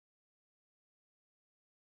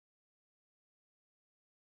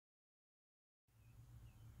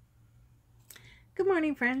Good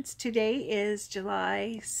morning, friends. Today is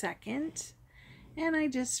July 2nd, and I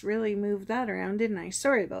just really moved that around, didn't I?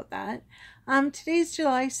 Sorry about that. Today's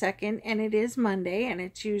July 2nd, and it is Monday, and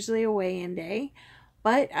it's usually a weigh-in day,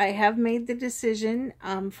 but I have made the decision,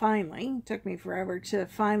 finally. It took me forever to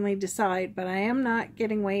finally decide, but I am not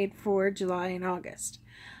getting weighed for July and August.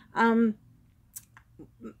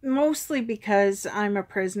 Mostly because I'm a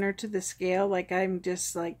prisoner to the scale. Like, I'm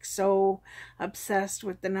just like so obsessed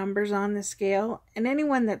with the numbers on the scale. And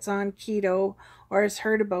anyone that's on keto or has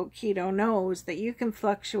heard about keto knows that you can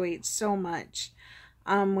fluctuate so much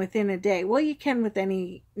within a day. Well, you can with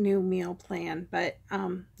any new meal plan, but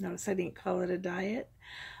notice I didn't call it a diet.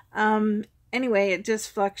 Anyway, it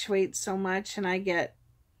just fluctuates so much and I get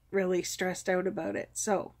really stressed out about it.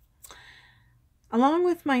 So along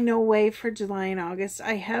with my no weigh for July and August,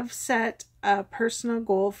 I have set a personal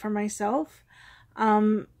goal for myself.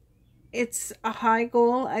 It's a high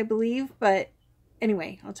goal, I believe, but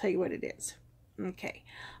anyway, I'll tell you what it is. Okay,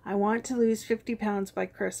 I want to lose 50 pounds by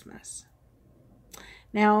Christmas.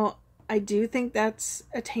 Now, I do think that's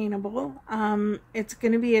attainable. It's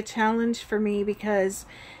going to be a challenge for me because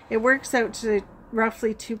it works out to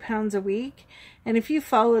roughly 2 pounds a week. And if you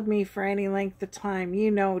followed me for any length of time,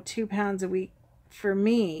 you know 2 pounds a week for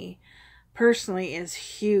me personally is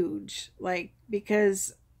huge, like,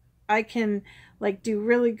 because I can like do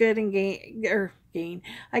really good and gain.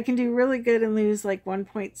 I can do really good and lose like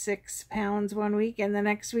 1.6 pounds one week, and the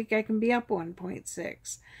next week I can be up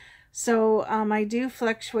 1.6. So I do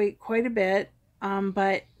fluctuate quite a bit,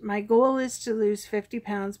 but my goal is to lose 50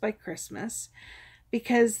 pounds by Christmas,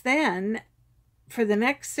 because then for the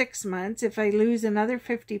next 6 months, if I lose another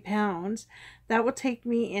 50 pounds, that will take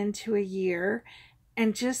me into a year.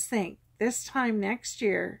 And just think, this time next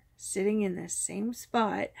year, sitting in this same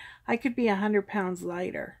spot, I could be 100 pounds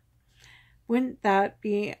lighter. Wouldn't that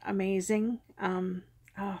be amazing?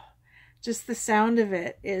 Just the sound of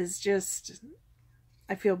it is just,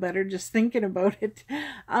 I feel better just thinking about it.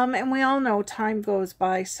 And we all know time goes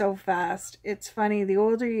by so fast. It's funny, the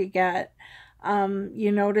older you get,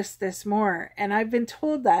 you notice this more. And I've been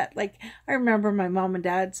told that, like, I remember my mom and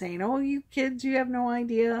dad saying, oh, you kids, you have no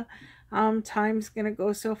idea, time's gonna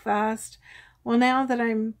go so fast. Well, now that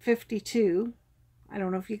I'm 52, I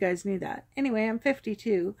don't know if you guys knew that. Anyway, I'm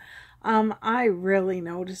 52. I really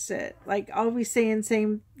notice it. Like, I'll be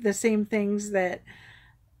saying the same things that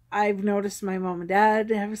I've noticed my mom and dad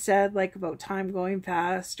have said, like about time going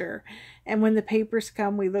fast, and when the papers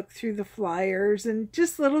come, we look through the flyers, and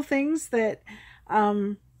just little things that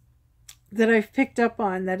that I've picked up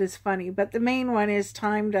on that is funny. But the main one is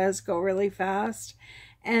time does go really fast,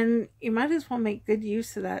 and you might as well make good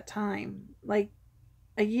use of that time. Like,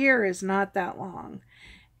 a year is not that long,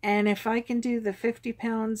 and if I can do the 50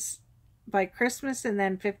 pounds by Christmas and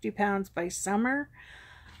then 50 pounds by summer,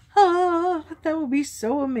 that will be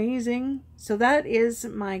so amazing. So that is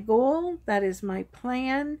my goal. That is my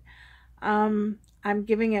plan. I'm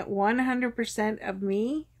giving it 100% of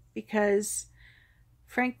me because,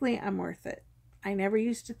 frankly, I'm worth it. I never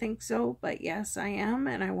used to think so, but yes, I am,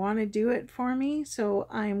 and I want to do it for me, so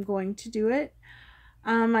I'm going to do it.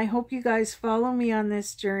 I hope you guys follow me on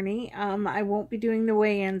this journey. I won't be doing the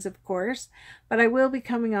weigh-ins, of course, but I will be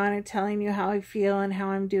coming on and telling you how I feel and how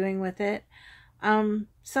I'm doing with it.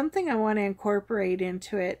 Something I want to incorporate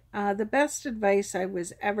into it. The best advice I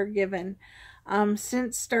was ever given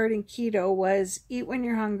since starting keto was eat when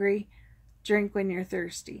you're hungry, drink when you're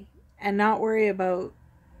thirsty, and not worry about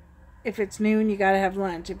if it's noon, you gotta have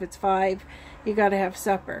lunch. If it's 5, you gotta have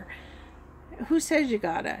supper. Who says you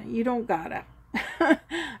gotta? You don't gotta.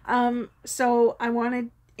 So I want to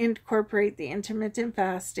incorporate the intermittent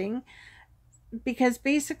fasting, because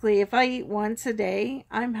basically if I eat once a day,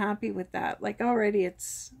 I'm happy with that. Like, already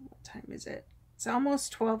it's, what time is it? It's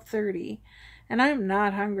almost 12:30 and I'm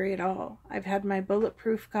not hungry at all. I've had my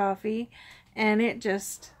bulletproof coffee and it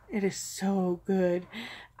is so good.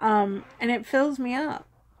 And it fills me up.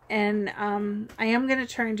 And I am going to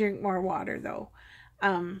try and drink more water though.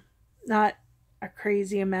 Not a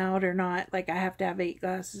crazy amount, or not like I have to have 8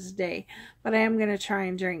 glasses a day, but I am going to try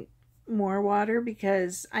and drink more water,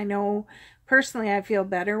 because I know personally I feel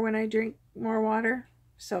better when I drink more water.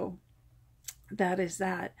 So that is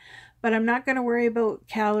that. But I'm not going to worry about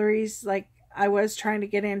calories. Like, I was trying to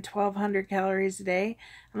get in 1,200 calories a day,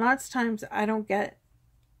 and lots of times I don't get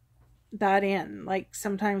that in. Like,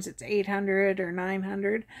 sometimes it's 800 or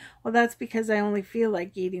 900. Well, that's because I only feel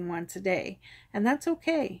like eating once a day, and that's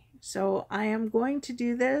okay. So I am going to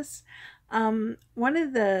do this. I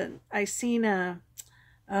seen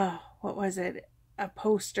what was it? A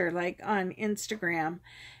poster like on Instagram,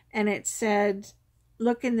 and it said,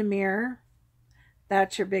 look in the mirror,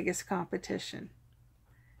 that's your biggest competition.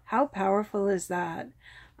 How powerful is that?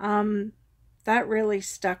 That really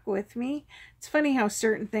stuck with me. It's funny how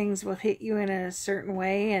certain things will hit you in a certain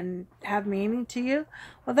way and have meaning to you.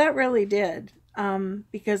 Well, that really did.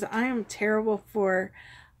 Because I am terrible for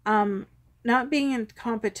not being in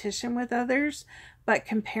competition with others, but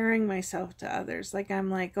comparing myself to others. Like, I'm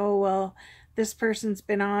like, oh, well, this person's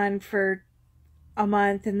been on for a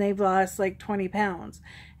month and they've lost like 20 pounds.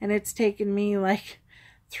 And it's taken me like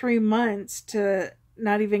 3 months to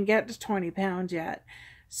not even get to 20 pounds yet.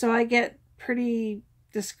 So I get pretty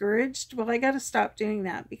discouraged. Well, I got to stop doing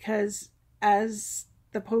that, because as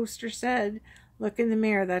the poster said, look in the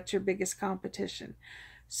mirror, that's your biggest competition.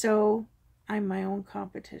 So I'm my own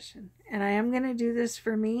competition, and I am going to do this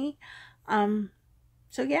for me.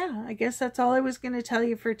 So yeah, I guess that's all I was going to tell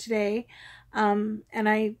you for today. And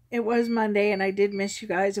it was Monday, and I did miss you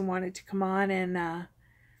guys and wanted to come on and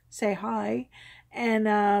say hi and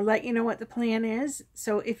let you know what the plan is.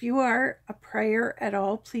 So if you are a prayer at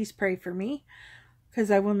all, please pray for me,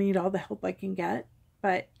 because I will need all the help I can get.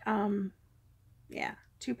 But yeah,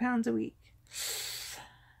 2 pounds a week.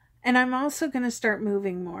 And I'm also going to start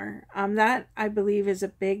moving more. That I believe is a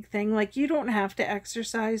big thing. Like, you don't have to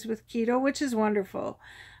exercise with keto, which is wonderful,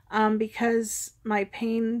 because my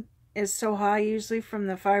pain is so high, usually from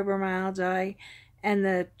the fibromyalgia and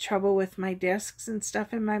the trouble with my discs and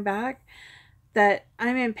stuff in my back, that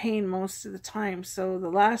I'm in pain most of the time. So the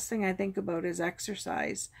last thing I think about is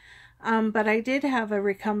exercise. But I did have a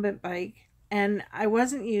recumbent bike, and I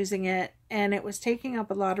wasn't using it, and it was taking up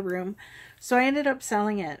a lot of room. So I ended up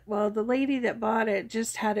selling it. Well, the lady that bought it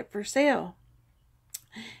just had it for sale.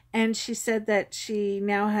 And she said that she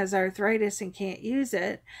now has arthritis and can't use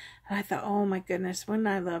it. And I thought, oh my goodness, wouldn't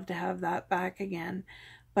I love to have that back again?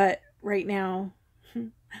 But right now,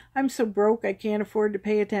 I'm so broke I can't afford to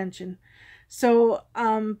pay attention. So,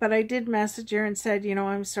 but I did message her and said, you know,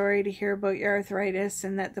 I'm sorry to hear about your arthritis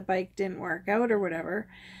and that the bike didn't work out or whatever.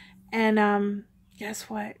 And guess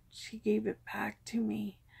what? She gave it back to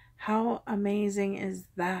me. How amazing is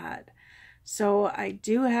that? So I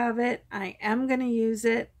do have it. I am going to use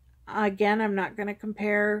it. Again, I'm not going to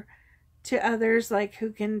compare to others, like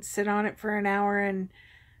who can sit on it for an hour and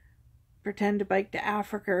pretend to bike to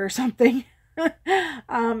Africa or something.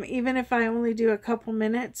 Even if I only do a couple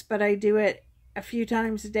minutes, but I do it a few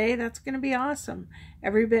times a day, that's going to be awesome.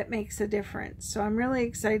 Every bit makes a difference. So I'm really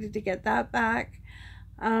excited to get that back.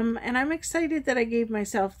 And I'm excited that I gave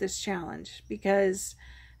myself this challenge, because,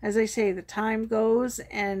 as I say, the time goes,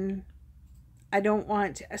 and I don't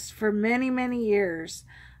want to. For many, many years,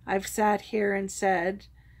 I've sat here and said,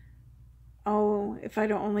 oh, if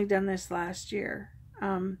I'd only done this last year.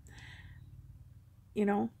 You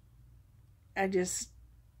know, I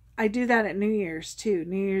do that at New Year's too.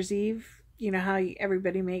 New Year's Eve, you know how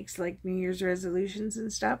everybody makes like New Year's resolutions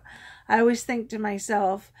and stuff. I always think to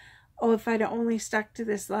myself, oh, if I'd only stuck to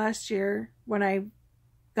this last year, when I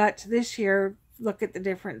got to this year, look at the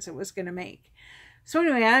difference it was going to make. So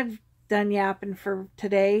anyway, I've done yapping for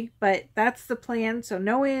today, but that's the plan. So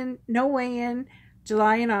no weigh-in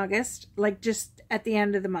July and August, like just at the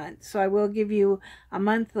end of the month. So I will give you a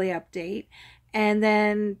monthly update, and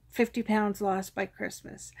then 50 pounds lost by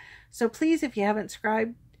Christmas. So please, if you haven't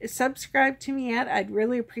subscribed to me yet, I'd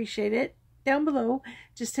really appreciate it. Down below,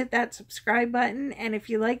 just hit that subscribe button, and if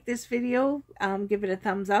you like this video, give it a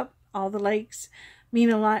thumbs up. All the likes mean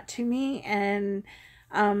a lot to me, and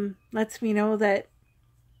lets me know that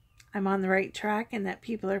I'm on the right track and that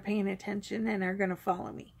people are paying attention and are going to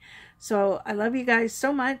follow me. So I love you guys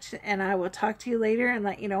so much, and I will talk to you later and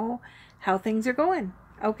let you know how things are going.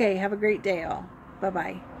 Okay, have a great day all.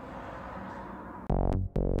 Bye-bye.